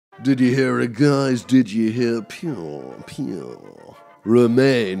Did you hear it, guys? Did you hear? Pure, pure.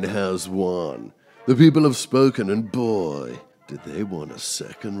 Remain has won. The people have spoken, and boy, did they want a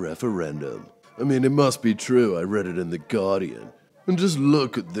second referendum. I mean, it must be true. I read it in The Guardian. And just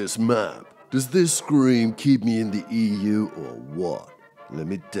look at this map. Does this scream keep me in the EU or what? Let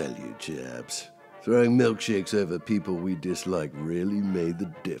me tell you, chaps. Throwing milkshakes over people we dislike really made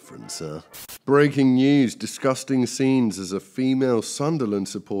the difference, huh? Breaking news, disgusting scenes as a female Sunderland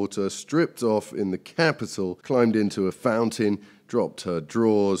supporter stripped off in the capital, climbed into a fountain, dropped her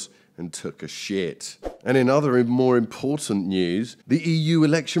drawers, and took a shit. And in other more important news, the EU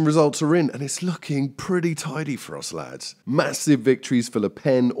election results are in, and it's looking pretty tidy for us, lads. Massive victories for Le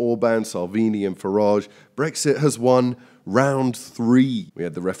Pen, Orban, Salvini, and Farage. Brexit has won round 3. We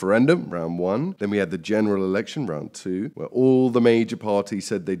had the referendum, round 1. Then we had the general election, round 2, where all the major parties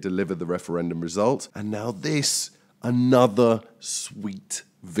said they delivered the referendum result. And now this, another sweet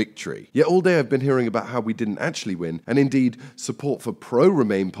victory. Yet all day I've been hearing about how we didn't actually win, and indeed, support for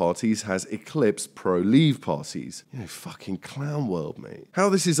pro-Remain parties has eclipsed pro-Leave parties. You know, fucking clown world, mate. How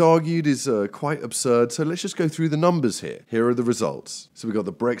this is argued is quite absurd, so let's just go through the numbers here. Here are the results. So we got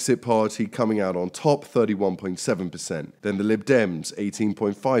the Brexit Party coming out on top, 31.7%. Then the Lib Dems,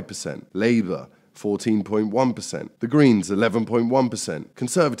 18.5%. Labour, 14.1%. The Greens, 11.1%.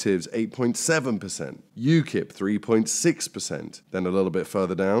 Conservatives, 8.7%. UKIP, 3.6%. Then a little bit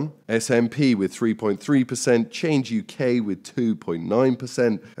further down, SNP with 3.3%, Change UK with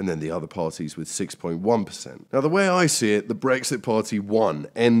 2.9%, and then the other parties with 6.1%. Now, the way I see it, the Brexit Party won.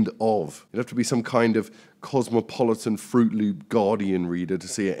 End of. You'd have to be some kind of cosmopolitan Fruit Loop Guardian reader to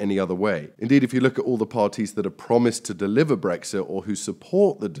see it any other way. Indeed, if you look at all the parties that have promised to deliver Brexit or who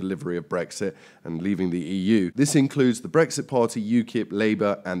support the delivery of Brexit and leaving the EU, this includes the Brexit Party, UKIP,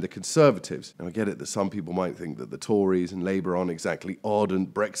 Labour and the Conservatives. Now I get it that some people might think that the Tories and Labour aren't exactly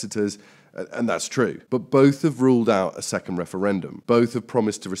ardent Brexiters, and that's true. But both have ruled out a second referendum. Both have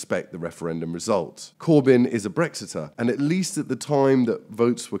promised to respect the referendum results. Corbyn is a Brexiter, and at least at the time that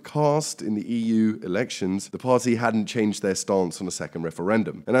votes were cast in the EU elections, the party hadn't changed their stance on a second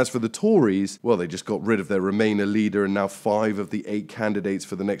referendum. And as for the Tories, well, they just got rid of their Remainer leader, and now 5 of the 8 candidates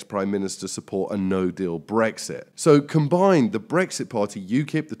for the next Prime Minister support a no-deal Brexit. So combined, the Brexit Party,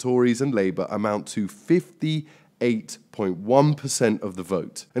 UKIP, the Tories and Labour amount to 58.1% of the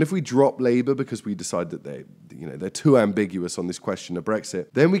vote. And if we drop Labour because we decide that they're too ambiguous on this question of Brexit,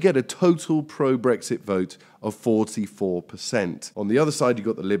 then we get a total pro-Brexit vote of 44%. On the other side, you've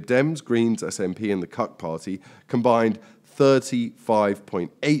got the Lib Dems, Greens, SNP and the Cuck Party, combined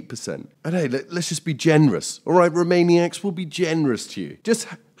 35.8%. And hey, let's just be generous. All right, Remainiacs, we'll be generous to you. Just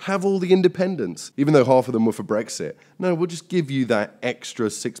have all the independents, even though half of them were for Brexit. No, we'll just give you that extra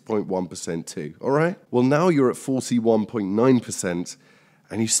 6.1% too, all right? Well, now you're at 41.9%,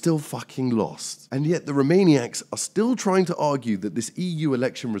 and you still fucking lost. And yet the Remainiacs are still trying to argue that this EU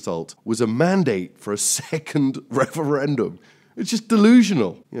election result was a mandate for a second referendum. It's just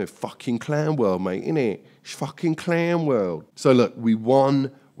delusional. You know, fucking clown world, mate, innit? It's fucking clown world. So look, we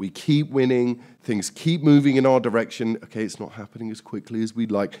won. We keep winning, things keep moving in our direction. Okay, it's not happening as quickly as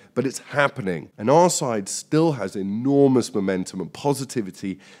we'd like, but it's happening. And our side still has enormous momentum and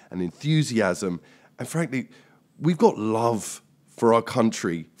positivity and enthusiasm. And frankly, we've got love for our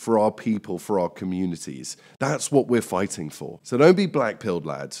country, for our people, for our communities. That's what we're fighting for. So don't be black-pilled,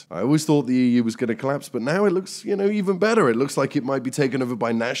 lads. I always thought the EU was going to collapse, but now it looks, even better. It looks like it might be taken over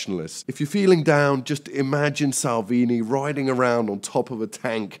by nationalists. If you're feeling down, just imagine Salvini riding around on top of a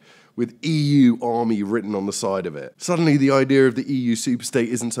tank with EU army written on the side of it. Suddenly the idea of the EU superstate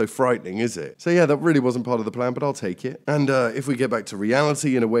isn't so frightening, is it? So yeah, that really wasn't part of the plan, but I'll take it. And if we get back to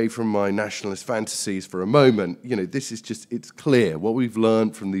reality and away from my nationalist fantasies for a moment, this is just, it's clear. What we've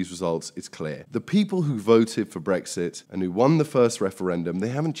learned from these results, it's clear. The people who voted for Brexit and who won the first referendum, they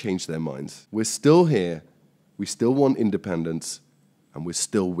haven't changed their minds. We're still here, we still want independence, and we're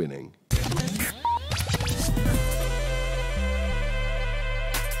still winning.